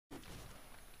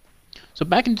So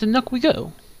back into the Nook we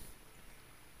go.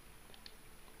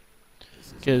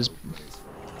 Because...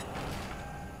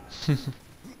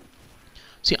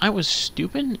 See, I was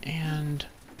stupid, and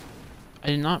I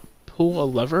did not pull a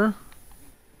lever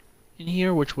in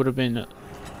here, which would have been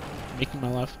making my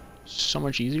life so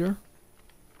much easier.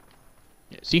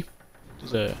 Yeah, see?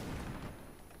 There's a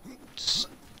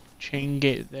chain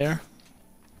gate there.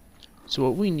 So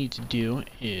what we need to do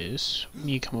is, we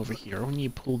need to come over here, we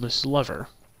need to pull this lever.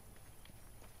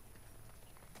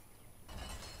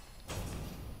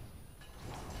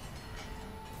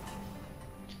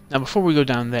 Now before we go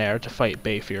down there to fight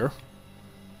Bayfear,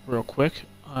 real quick,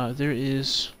 there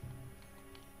is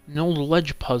an old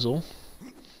ledge puzzle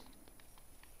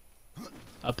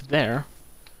up there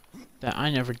that I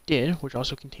never did, which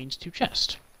also contains 2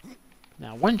 chests.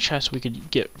 Now one chest we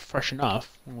could get fresh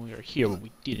enough when we were here, but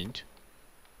we didn't.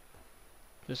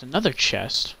 There's another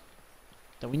chest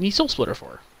that we need Soul Splitter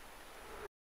for.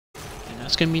 And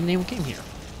that's going to be the name of the game here.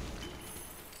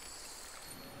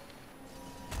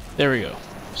 There we go.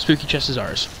 Spooky chest is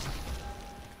ours.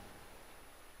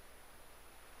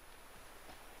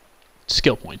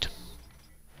 Skill point.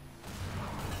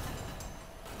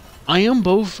 I am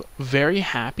both very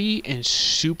happy and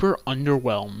super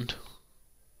underwhelmed.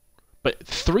 But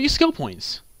 3 skill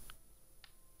points.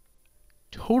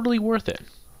 Totally worth it.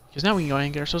 Because now we can go ahead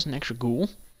and get ourselves an extra ghoul.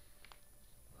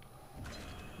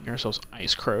 Get ourselves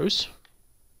ice crows.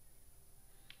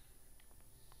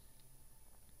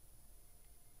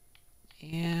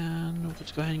 And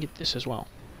let's go ahead and get this as well.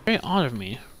 Very odd of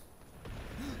me.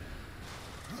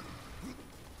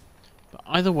 But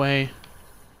either way,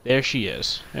 there she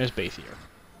is. There's Bayfear.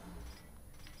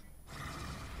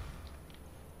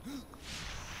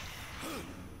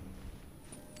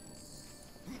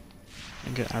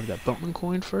 I'm gonna have that boatman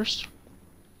coin first.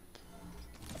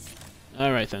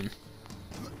 Alright then.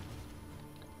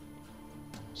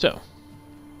 So.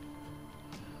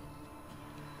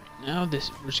 Now we're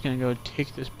just gonna go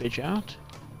take this bitch out.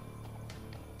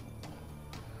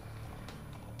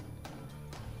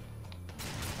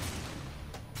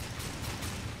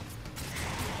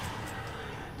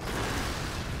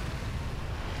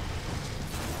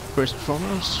 First and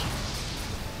foremost.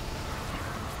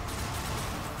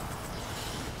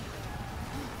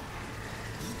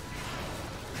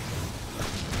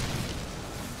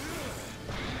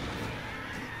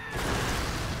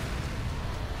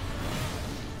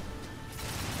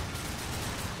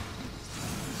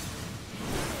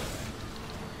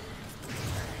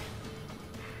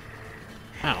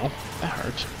 Ow, that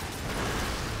hurts.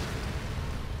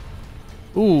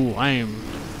 Ooh, I am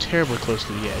terribly close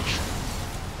to the edge.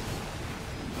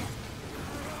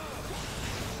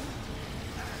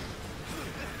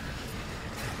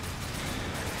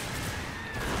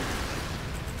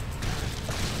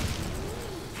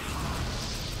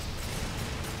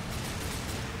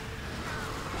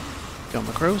 Kill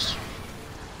my crows.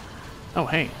 Oh,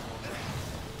 hey.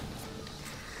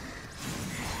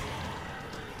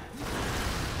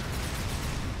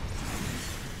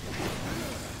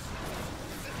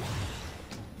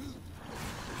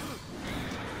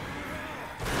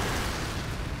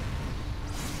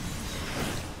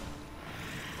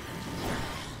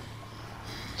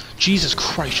 Jesus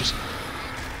Christ, just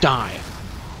die.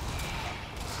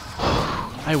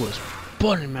 I was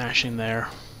button mashing there.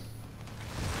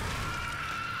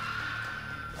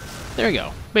 There we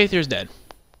go. Bayfear's dead.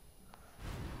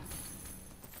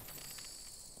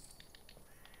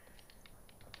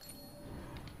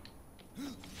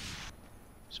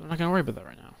 So we're not gonna worry about that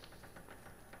right now.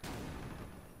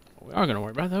 What we are gonna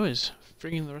worry about though is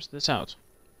figuring the rest of this out.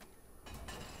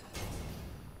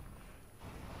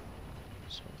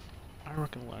 So I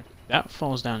recollect that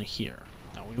falls down here.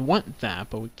 Now we want that,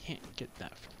 but we can't get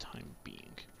that for the time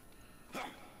being.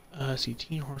 See,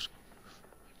 teen horse.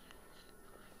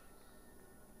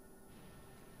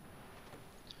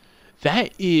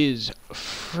 That is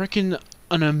frickin'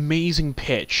 an amazing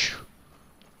pitch.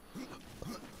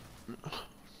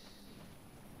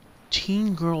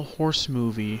 Teen girl horse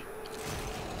movie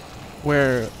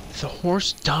where the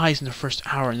horse dies in the first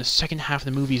hour and the second half of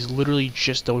the movie is literally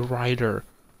just the rider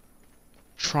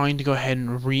trying to go ahead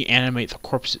and reanimate the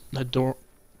corpse, the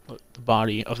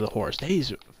body of the horse. That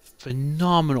is a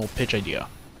phenomenal pitch idea.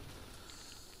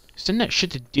 Send that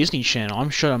shit to Disney Channel. I'm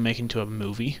sure I'll make it into a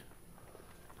movie.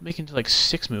 Make it into like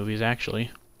 6 movies, actually.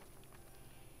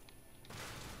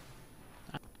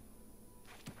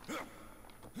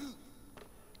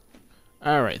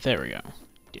 Alright, there we go.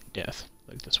 Death.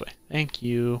 Like this way. Thank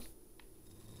you.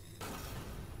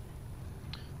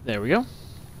 There we go.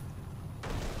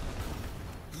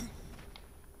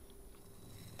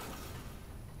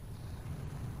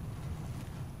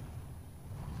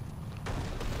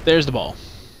 There's the ball.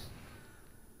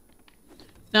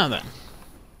 Now then.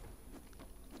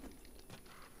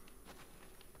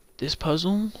 This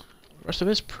puzzle, the rest of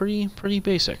it's pretty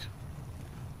basic.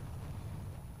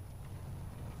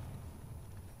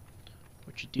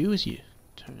 What you do is you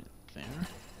turn it there.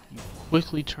 You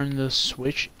quickly turn the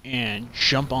switch and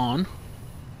jump on.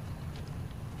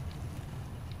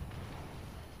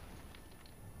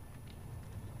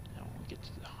 Now when we get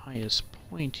to the highest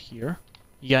point here,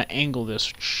 you gotta angle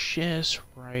this just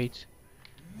right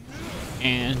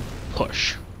and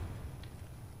push.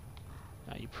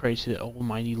 Now you pray to the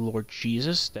almighty Lord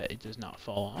Jesus that it does not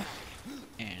fall off.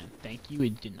 And thank you,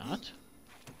 it did not.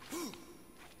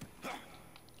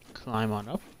 Climb on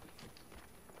up.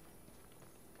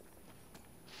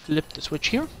 Flip the switch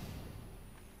here.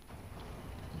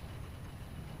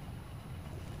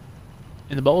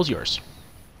 And the ball is yours.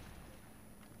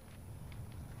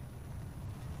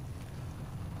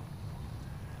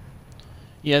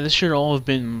 Yeah, this should all have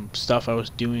been stuff I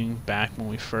was doing back when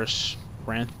we first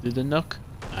ran through the Nook.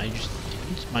 I just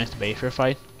minus the bait for a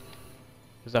fight.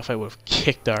 Because that fight would have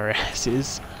kicked our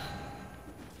asses.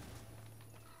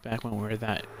 Back when we were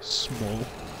that small.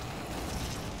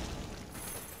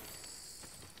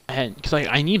 Because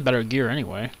I need better gear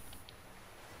anyway.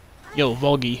 Yo,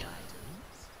 Volgi.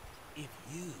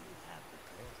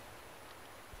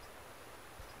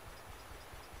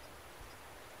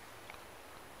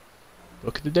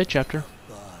 Book of the Dead chapter.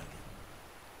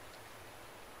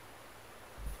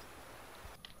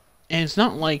 And it's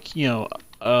not like, you know,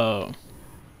 a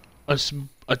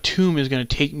tomb is going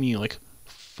to take me like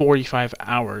 45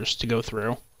 hours to go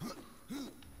through.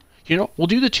 You know, we'll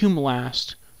do the tomb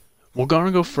last. We're going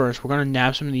to go first. We're going to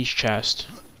nab some of these chests.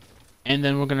 And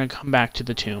then we're going to come back to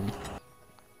the tomb.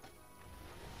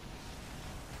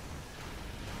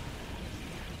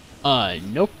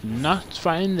 Nope, not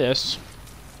finding this.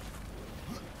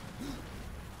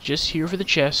 Just here for the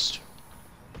chest.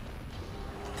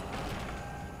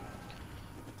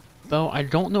 Though I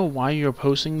don't know why you're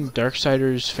posting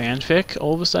Darksiders fanfic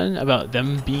all of a sudden about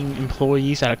them being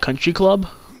employees at a country club.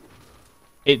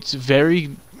 It's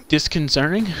very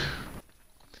disconcerting.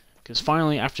 Because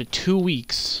finally, after 2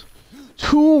 weeks,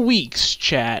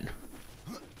 chat,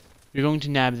 you're going to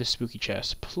nab this spooky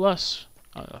chest. Plus,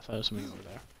 oh, I thought there was something over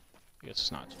there. I guess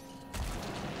it's not.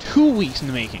 2 weeks in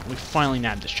the making, we finally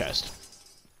nabbed this chest.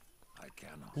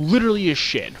 Literally a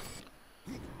shit.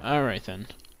 Alright then.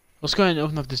 Let's go ahead and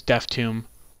open up this death tomb.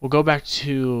 We'll go back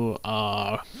to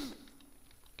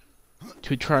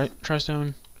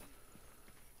Tristone.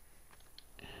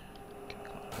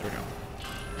 There we go.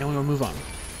 And we'll move on.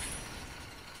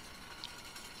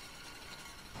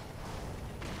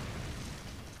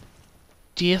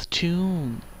 Death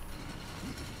tomb.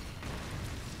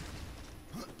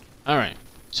 Alright,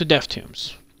 so death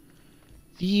tombs.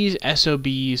 These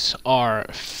SOBs are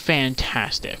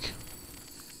fantastic.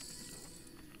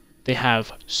 They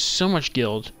have so much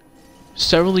guild,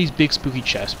 several of these big spooky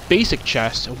chests, basic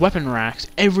chests, weapon racks,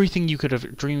 everything you could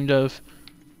have dreamed of.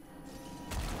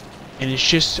 And it's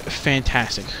just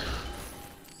fantastic.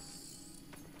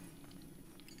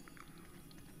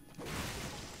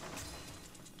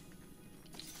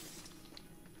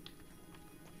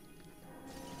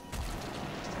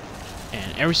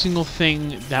 And every single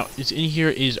thing that is in here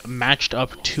is matched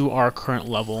up to our current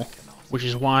level, which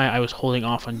is why I was holding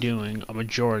off on doing a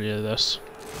majority of this.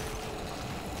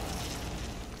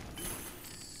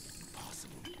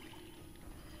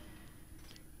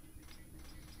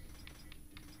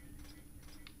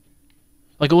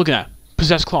 Like, look at that.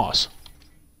 Possessed claws.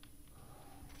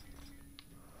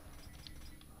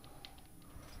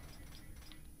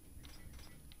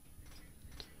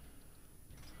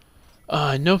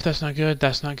 Nope, that's not good.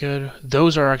 That's not good.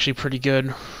 Those are actually pretty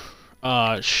good.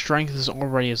 Strength is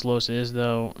already as low as it is,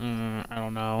 though. I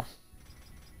don't know.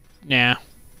 Nah.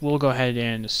 We'll go ahead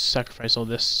and sacrifice all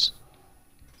this.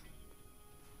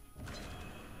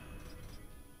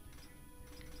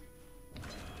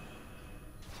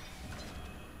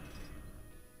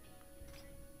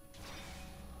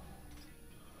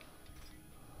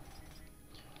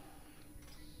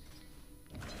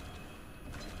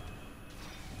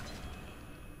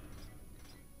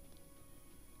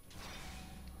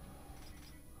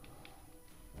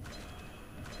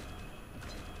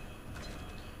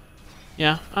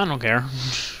 Yeah, I don't care.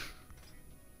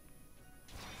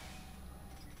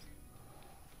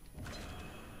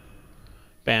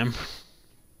 Bam.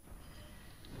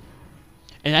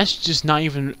 And that's just not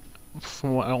even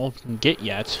from what I can get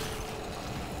yet.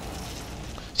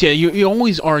 So yeah, you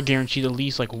always are guaranteed at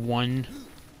least like one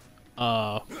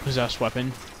possessed weapon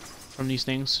from these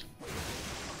things.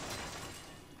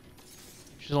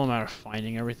 just all a matter of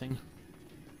finding everything.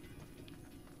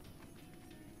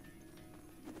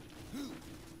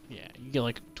 Yeah, you get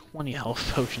like 20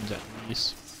 health potions at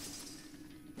least.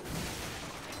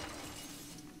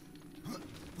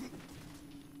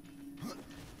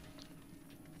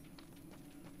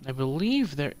 I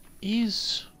believe there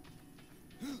is...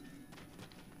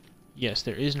 Yes,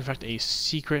 there is in fact a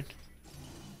secret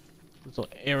little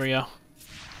area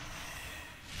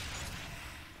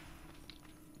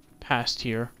past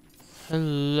here.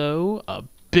 Hello,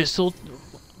 Abyssal...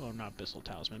 Well, not Abyssal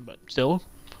Talisman, but still,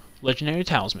 Legendary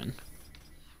Talisman.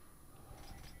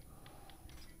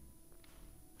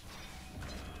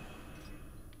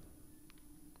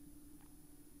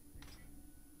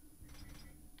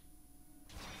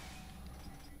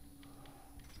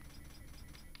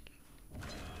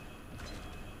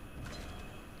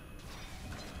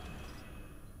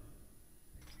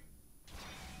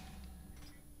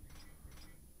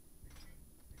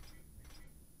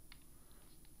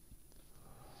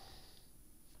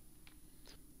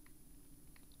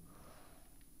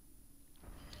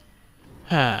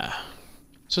 Ah,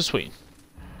 so sweet.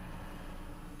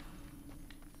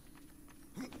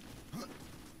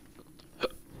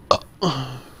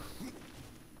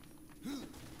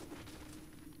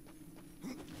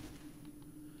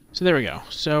 So there we go.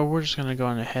 So we're just gonna go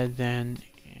on ahead then.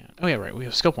 And, oh yeah, right. We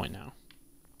have a skill point now.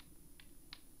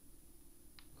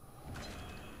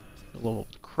 Level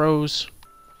up the crows.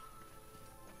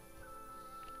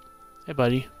 Hey,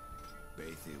 buddy.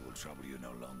 Bathy will trouble you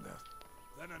no longer.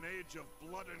 Then an age of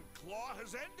blood and claw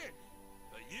has ended.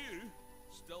 But you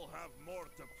still have more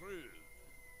to prove.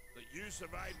 That you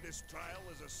survived this trial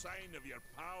is a sign of your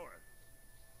power.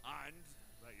 And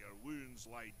that your wounds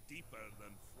lie deeper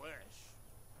than flesh.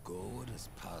 God has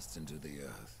passed into the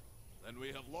earth. Then we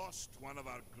have lost one of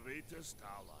our greatest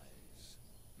allies.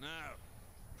 Now,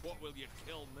 what will you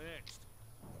kill next?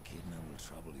 Kidna will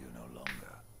trouble you no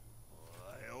longer.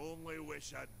 I only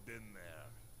wish I'd been there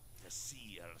to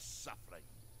see her suffering.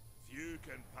 Few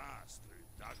can pass through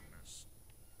darkness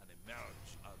and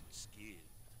emerge unscathed.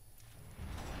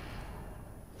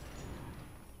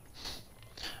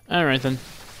 Alright then.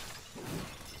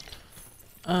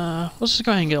 Let's just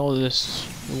go ahead and get all of this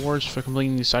rewards for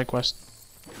completing these side quests.